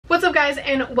What's up guys,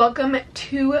 and welcome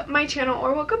to my channel,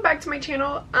 or welcome back to my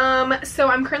channel. So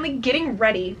I'm currently getting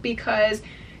ready because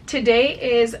today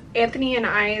is Anthony and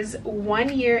I's 1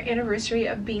 year anniversary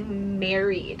of being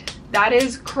married. That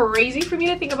is crazy for me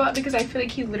to think about because I feel like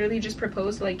he literally just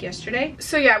proposed like yesterday.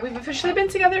 So yeah, we've officially been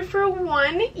together for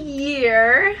 1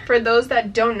 year. For those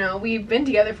that don't know, we've been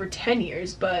together for 10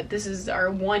 years, but this is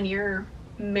our 1 year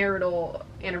marital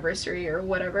anniversary or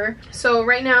whatever. So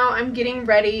right now I'm getting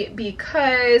ready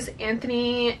because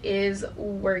Anthony is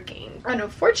working, and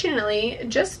unfortunately,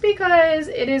 just because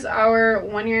it is our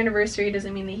 1 year anniversary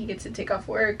doesn't mean that he gets to take off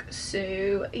work.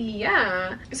 So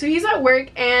yeah, so he's at work.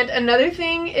 And another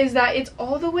thing is that it's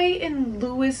all the way in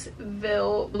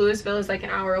Louisville is like an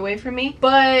hour away from me,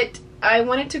 but I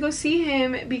wanted to go see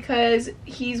him because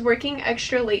he's working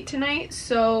extra late tonight,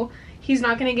 so he's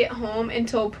not gonna get home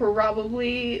until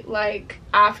probably like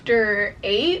after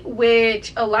 8,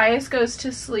 which Elias goes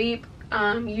to sleep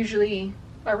usually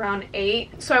around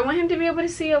 8. So I want him to be able to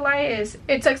see Elias.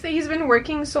 It sucks that he's been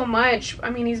working so much. I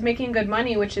mean, he's making good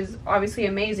money, which is obviously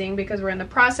amazing because we're in the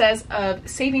process of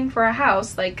saving for a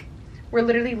house. Like, we're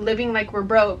literally living like we're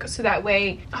broke, so that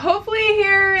way hopefully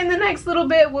here in the next little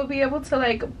bit we'll be able to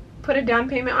like put a down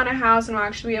payment on a house, and we'll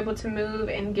actually be able to move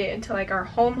and get into like our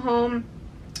home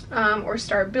or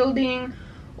start building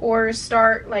or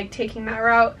start like taking that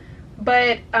route.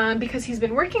 But because he's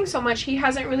been working so much, he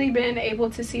hasn't really been able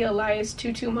to see Elias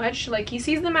too much. Like, he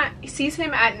sees him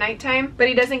at nighttime, but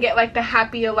he doesn't get like the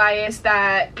happy Elias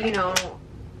that, you know,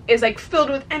 is like filled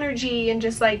with energy and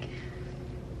just like,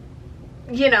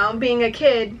 you know, being a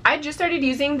kid. I just started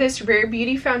using this Rare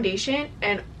Beauty foundation,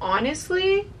 and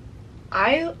honestly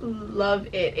I love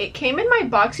it. It came in my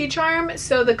BoxyCharm,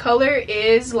 so the color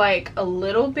is like a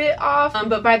little bit off,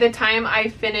 but by the time I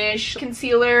finish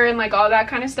concealer and like all that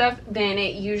kind of stuff, then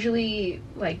it usually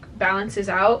like balances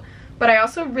out. But I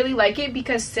also really like it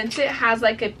because since it has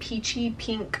like a peachy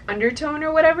pink undertone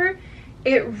or whatever,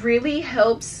 it really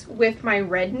helps with my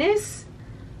redness.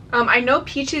 I know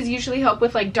peaches usually help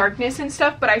with like darkness and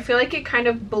stuff, but I feel like it kind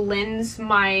of blends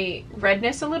my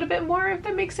redness a little bit more, if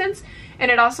that makes sense.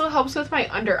 And it also helps with my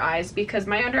under eyes because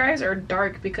my under eyes are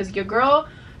dark because your girl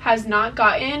has not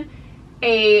gotten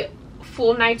a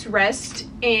full night's rest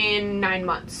in 9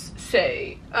 months. So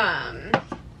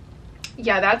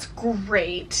yeah, that's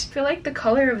great. I feel like the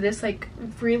color of this like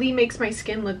really makes my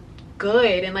skin look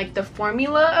good, and like the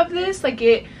formula of this, like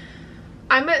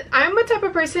I'm a type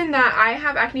of person that I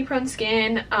have acne prone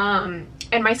skin,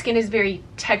 and my skin is very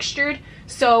textured.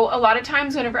 So a lot of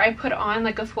times whenever I put on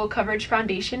like a full coverage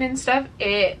foundation and stuff,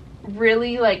 it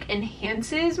really like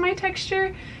enhances my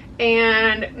texture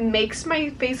and makes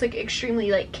my face like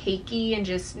extremely like cakey and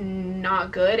just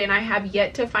not good. And I have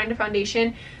yet to find a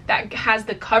foundation that has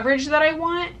the coverage that I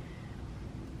want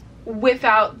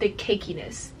without the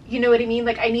cakiness. You know what I mean?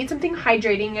 Like, I need something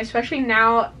hydrating, especially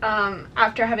now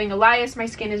after having Elias. My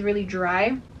skin is really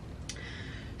dry.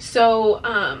 So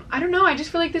I don't know, I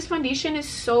just feel like this foundation is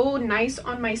so nice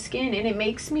on my skin, and it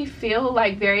makes me feel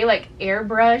like very like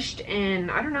airbrushed. And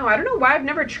I don't know why I've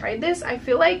never tried this. I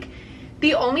feel like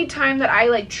the only time that I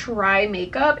like try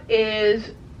makeup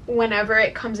is whenever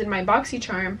it comes in my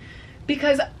BoxyCharm,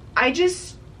 because I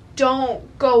just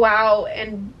don't go out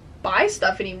and buy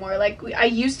stuff anymore. Like, I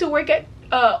used to work at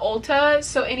Ulta,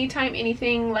 so anytime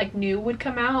anything like new would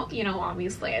come out, you know,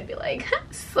 obviously I'd be like,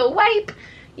 swipe,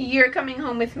 you're coming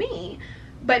home with me.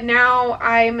 But now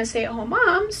I'm a stay-at-home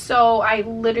mom, so I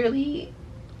literally,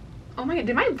 oh my god,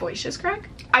 did my voice just crack?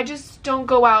 I just don't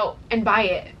go out and buy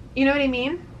it, you know what I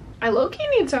mean? I low-key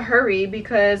need to hurry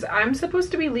because I'm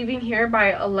supposed to be leaving here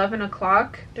by 11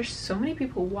 o'clock. There's so many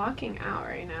people walking out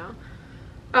right now.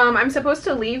 I'm supposed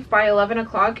to leave by 11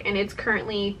 o'clock and it's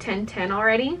currently 10:10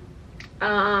 already.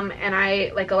 And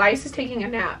Elias is taking a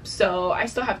nap, so I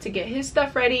still have to get his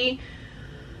stuff ready.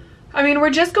 I mean, we're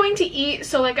just going to eat,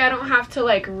 so like I don't have to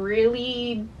like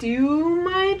really do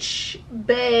much,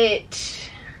 but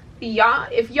y'all,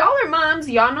 if y'all are moms,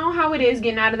 y'all know how it is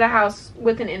getting out of the house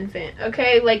with an infant,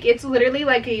 okay? Like, it's literally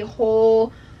like a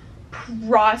whole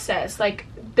process. Like,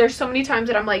 there's so many times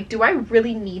that I'm like, do I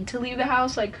really need to leave the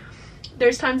house? Like,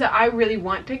 there's times that I really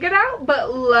want to get out,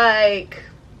 but like,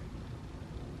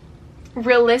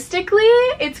 realistically,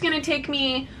 it's gonna take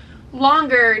me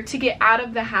longer to get out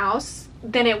of the house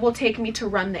than it will take me to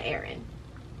run the errand.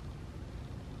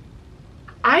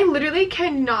 I literally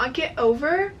cannot get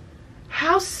over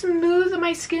how smooth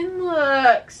my skin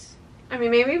looks. I mean,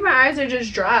 maybe my eyes are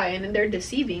just dry and they're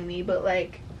deceiving me, but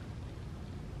like,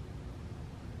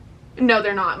 no,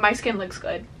 they're not. My skin looks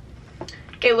good.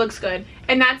 It looks good.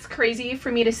 And that's crazy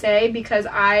for me to say because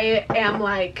I am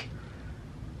like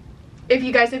if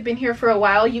you guys have been here for a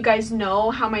while, you guys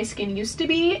know how my skin used to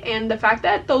be, and the fact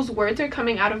that those words are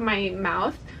coming out of my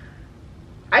mouth,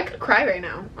 I could cry right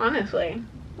now, honestly.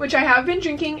 Which I have been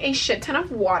drinking a shit ton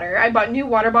of water. I bought new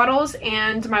water bottles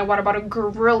and my water bottle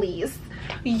girlies.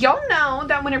 Y'all know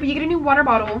that whenever you get a new water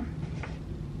bottle,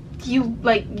 you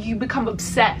become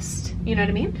obsessed, you know what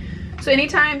I mean? So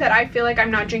anytime that I feel like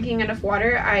I'm not drinking enough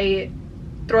water, I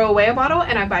throw away a bottle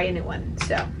and I buy a new one.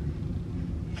 So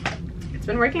it's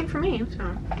been working for me, so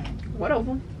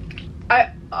whatever.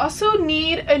 I also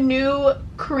need a new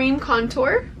cream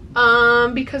contour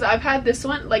because I've had this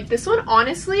one. Like, this one,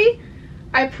 honestly,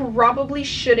 I probably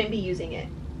shouldn't be using it.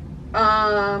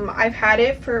 I've had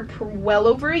it for well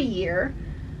over a year.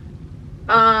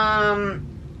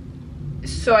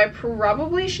 So I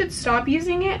probably should stop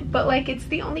using it, but like, it's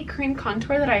the only cream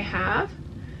contour that I have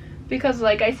because,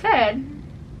 like I said,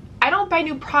 I don't buy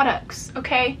new products,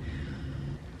 okay?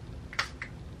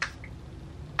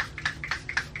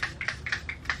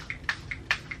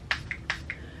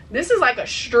 This is like a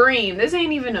stream. This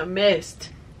ain't even a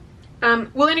mist.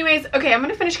 Well, anyways, okay, I'm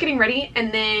gonna finish getting ready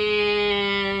and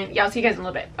then, yeah, I'll see you guys in a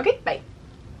little bit. Okay, bye.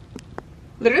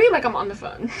 Literally like I'm on the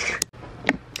phone.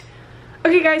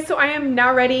 Okay guys, so I am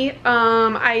now ready.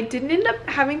 I didn't end up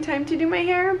having time to do my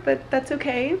hair, but that's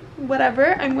okay,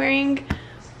 whatever. I'm wearing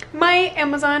my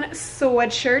Amazon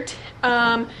sweatshirt,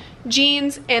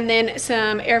 jeans, and then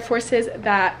some Air Forces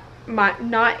that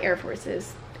not Air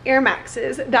Forces, Air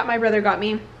Maxes that my brother got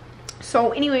me. So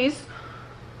anyways,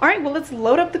 all right, well, let's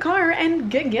load up the car and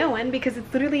get going because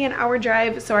it's literally an hour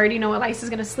drive. So I already know Analyse is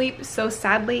gonna sleep, so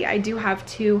sadly I do have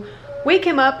to wake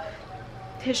him up.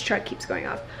 His truck keeps going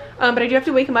off. But I do have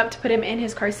to wake him up to put him in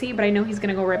his car seat, but I know he's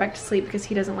gonna go right back to sleep because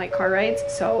he doesn't like car rides,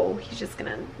 so he's just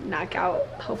gonna knock out,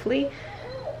 hopefully.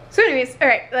 So anyways, all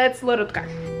right, let's load up the car.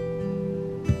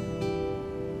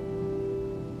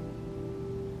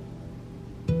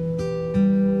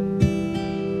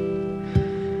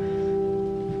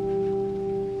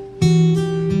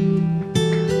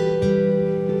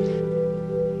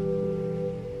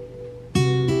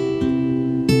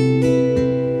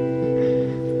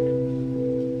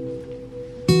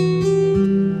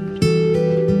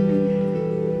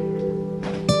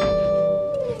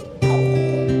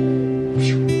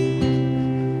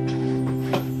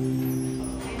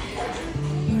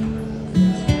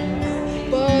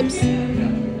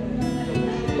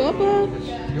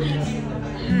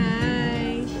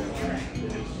 Hi.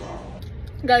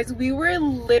 Guys, we were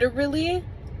literally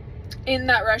in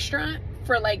that restaurant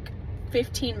for like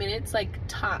 15 minutes, like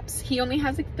tops. He only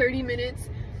has like 30 minutes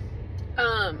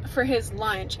for his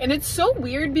lunch, and it's so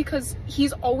weird because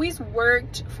he's always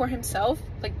worked for himself.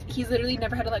 Like, he's literally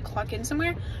never had to like clock in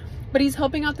somewhere, but he's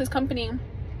helping out this company,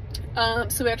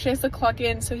 so he actually has to clock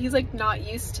in. So he's like not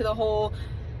used to the whole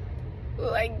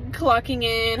like clocking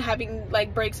in, having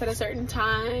like breaks at a certain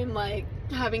time, like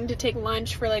having to take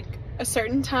lunch for like a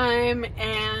certain time,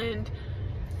 and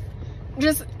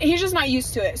he's just not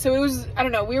used to it. So it was, I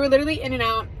don't know, we were literally in and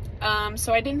out.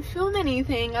 So I didn't film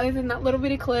anything other than that little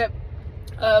bitty clip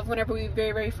of whenever we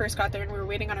very first got there and we were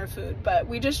waiting on our food. But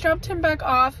we just dropped him back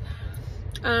off.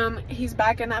 He's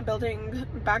back in that building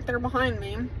back there behind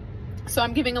me. So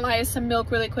I'm giving Elias some milk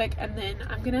really quick, and then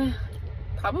I'm gonna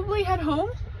probably head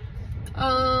home.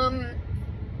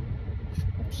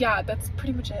 Yeah, that's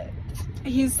pretty much it.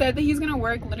 He said that he's gonna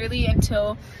work literally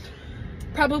until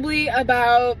probably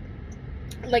about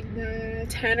like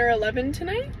 10 or 11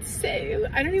 tonight. So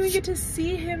I don't even get to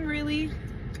see him really.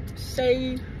 So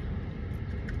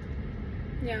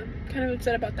yeah, kind of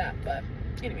upset about that, but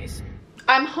anyways.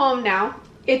 I'm home now.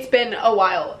 It's been a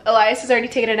while. Elias has already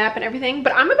taken a nap and everything,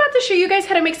 but I'm about to show you guys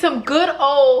how to make some good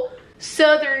old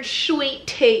Southern sweet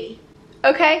tea,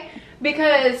 okay?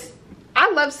 Because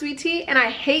I love sweet tea and I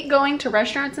hate going to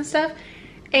restaurants and stuff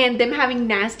and them having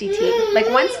nasty tea. Like,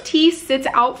 once tea sits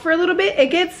out for a little bit, it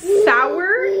gets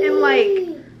sour and like,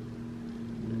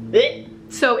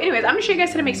 so anyways, I'm gonna show you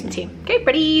guys how to make some tea. Okay,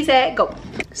 ready, set, go.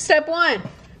 Step 1,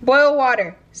 boil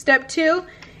water. Step 2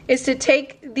 is to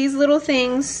take these little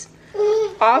things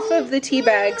off of the tea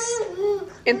bags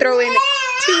and throw in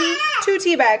two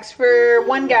tea bags for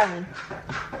 1 gallon.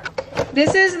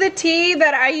 This is the tea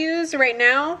that I use right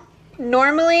now.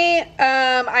 Normally,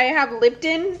 I have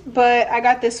Lipton, but I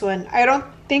got this one. I don't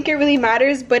think it really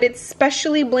matters, but it's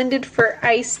specially blended for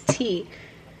iced tea.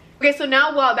 Okay, so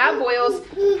now while that boils,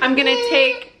 I'm gonna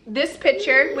take this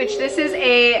pitcher, which this is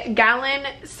a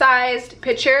gallon-sized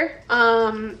pitcher,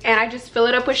 and I just fill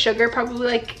it up with sugar, probably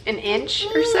like 1 inch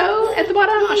or so at the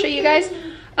bottom. I'll show you guys.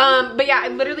 But yeah,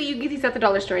 literally you get these at the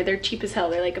dollar store. They're cheap as hell.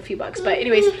 They're like a few bucks. But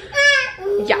anyways,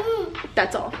 Yeah,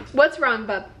 that's all. What's wrong,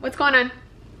 bub? What's going on?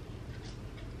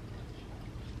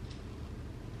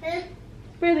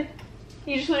 Really?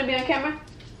 You just want to be on camera?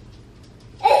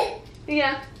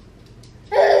 Yeah.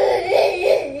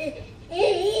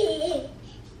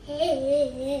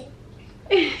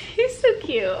 He's so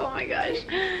cute. Oh my gosh.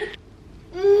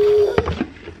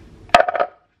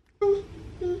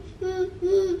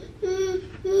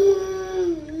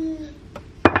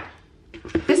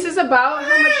 This is about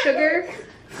how much sugar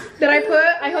that I put.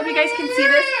 I hope you guys can see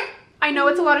this. I know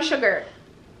it's a lot of sugar.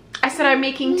 I said I'm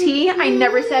making tea. I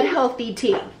never said healthy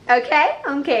tea. Okay?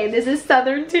 Okay, this is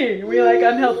Southern tea. We like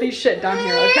unhealthy shit down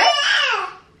here,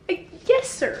 okay? Yes,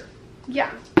 sir.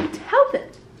 Yeah, it's healthy.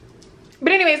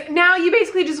 But anyways, now you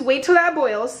basically just wait till that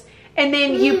boils. And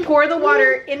then you pour the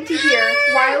water into here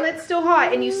while it's still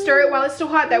hot, and you stir it while it's still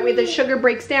hot. That way the sugar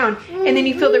breaks down, and then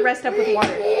you fill the rest up with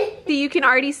water. So you can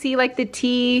already see like the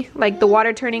tea, like the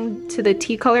water turning to the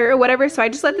tea color or whatever. So I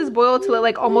just let this boil till it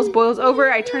like almost boils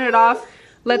over. I turn it off,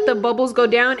 let the bubbles go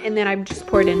down, and then I just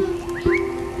pour it in.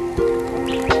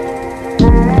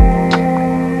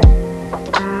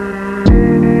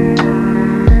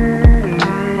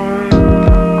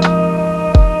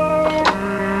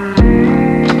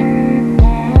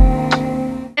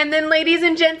 Ladies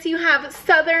and gents, you have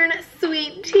Southern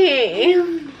sweet tea.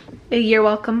 You're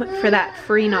welcome for that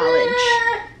free knowledge.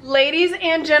 Ladies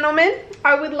and gentlemen,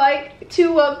 I would like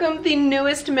to welcome the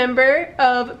newest member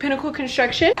of Pinnacle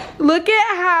Construction. Look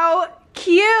at how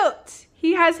cute.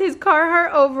 He has his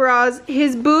Carhartt overalls,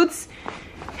 his boots,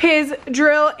 his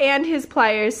drill, and his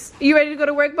pliers. You ready to go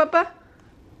to work, Papa?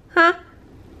 Huh?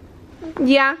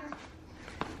 Yeah?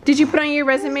 Did you put on your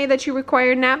resume that you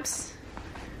require naps?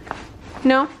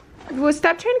 No? Well,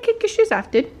 stop trying to kick your shoes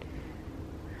off, dude.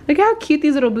 Look at how cute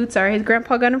these little boots are. His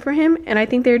grandpa got them for him, and I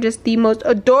think they're just the most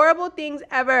adorable things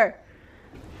ever.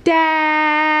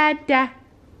 Dada.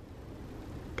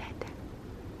 Dada.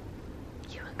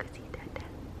 You want to go see Dada?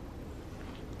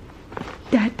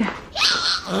 Dada.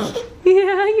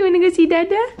 Yeah, you want to go see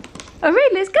Dada? All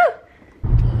right, let's go.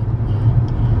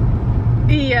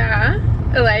 Yeah,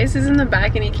 Elias is in the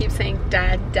back, and he keeps saying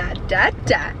da, da, da,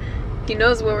 da. He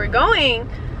knows where we're going.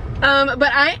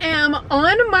 But I am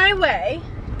on my way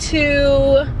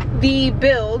to the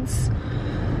builds.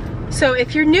 So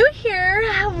if you're new here,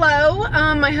 hello.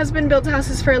 My husband builds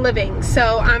houses for a living.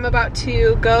 So I'm about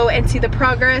to go and see the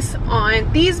progress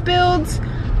on these builds.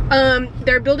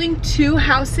 They're building 2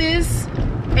 houses,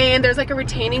 and there's like a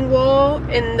retaining wall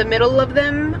in the middle of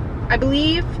them, I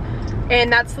believe.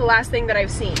 And that's the last thing that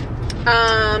I've seen.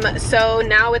 So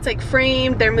now it's like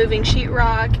framed, they're moving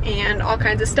sheetrock and all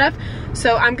kinds of stuff.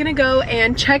 So I'm gonna go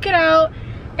and check it out.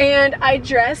 And I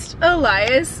dressed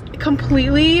Elias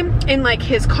completely in like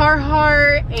his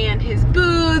Carhartt and his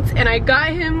boots, and I got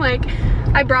him like,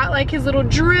 I brought like his little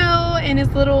drill and his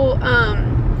little,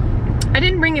 I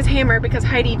didn't bring his hammer because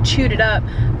Heidi chewed it up,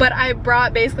 but I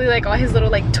brought basically like all his little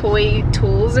like toy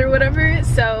tools or whatever.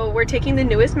 So we're taking the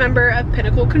newest member of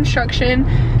Pinnacle Construction,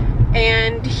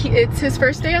 and it's his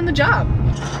first day on the job.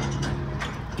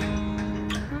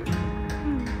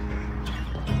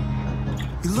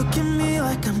 You look at me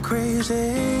like I'm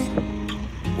crazy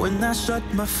when I shut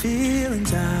my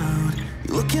feelings out.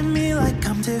 You look at me like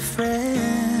I'm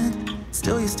different,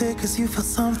 still you stay cause you feel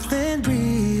something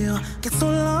real. Get so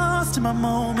lost in my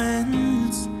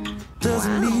moments,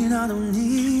 doesn't mean I don't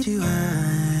need you. I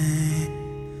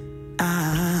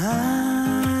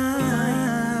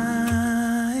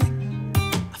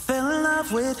fell in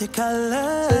love with your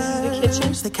colors. So this is the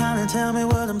kitchen. They kinda tell me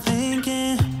what I'm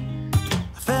thinking.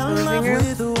 I fell in love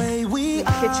with the way we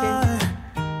are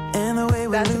and the way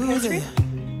we lose it.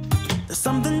 There's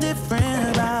something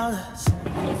different about us,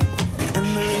 and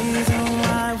the reason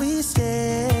why we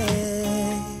stay.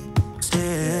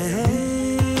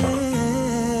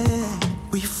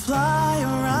 We fly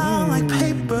around like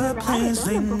paper planes.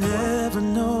 They never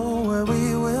know where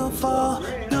we will fall.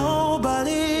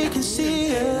 Nobody can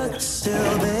see us,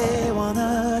 still they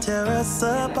wanna tear us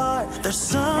apart. There's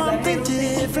something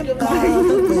different about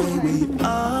the way we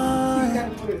are.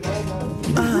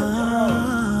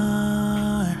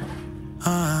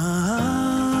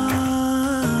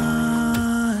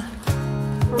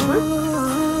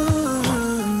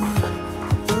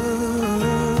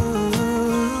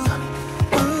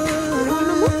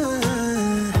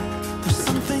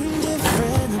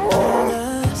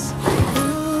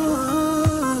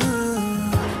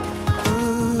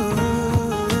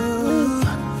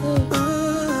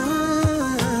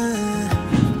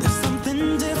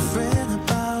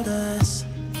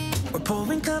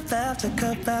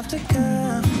 Cup after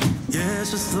cup, yeah,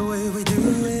 it's just the way we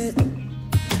do it.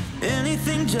 And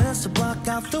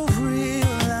of the real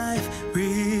life,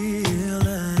 real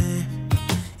life.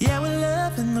 Yeah, we're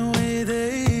loving the way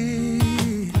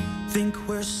they think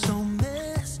we're so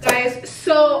messed. Guys,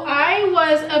 so I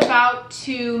was about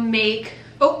to make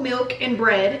oat milk and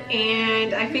bread,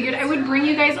 and I figured I would bring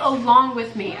you guys along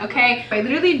with me, okay? I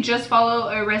literally just follow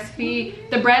a recipe.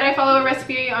 The bread, I follow a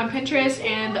recipe on Pinterest,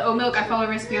 and the oat milk, I follow a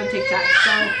recipe on TikTok.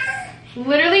 So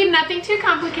literally nothing too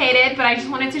complicated, but I just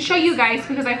wanted to show you guys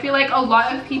because I feel like a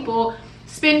lot of people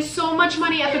spend so much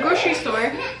money at the grocery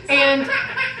store. And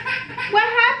what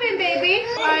happened, baby?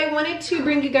 I wanted to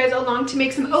bring you guys along to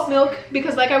make some oat milk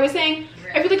because, like I was saying,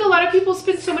 I feel like a lot of people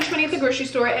spend so much money at the grocery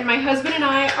store, and my husband and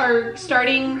I are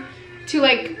starting to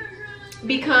like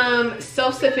become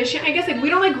self-sufficient, I guess. Like we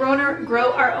don't like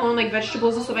grow our own like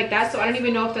vegetables and stuff like that, so I don't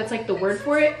even know if that's like the word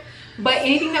for it, but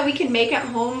anything that we can make at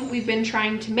home we've been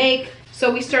trying to make.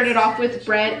 So we started off with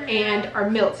bread and our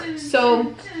milk.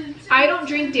 So I don't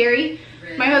drink dairy,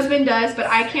 my husband does, but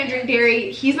I can't drink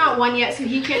dairy. He's not one yet, so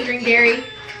he can't drink dairy.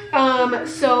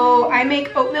 So I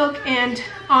make oat milk and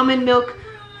almond milk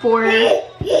for the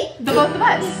both of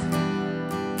us.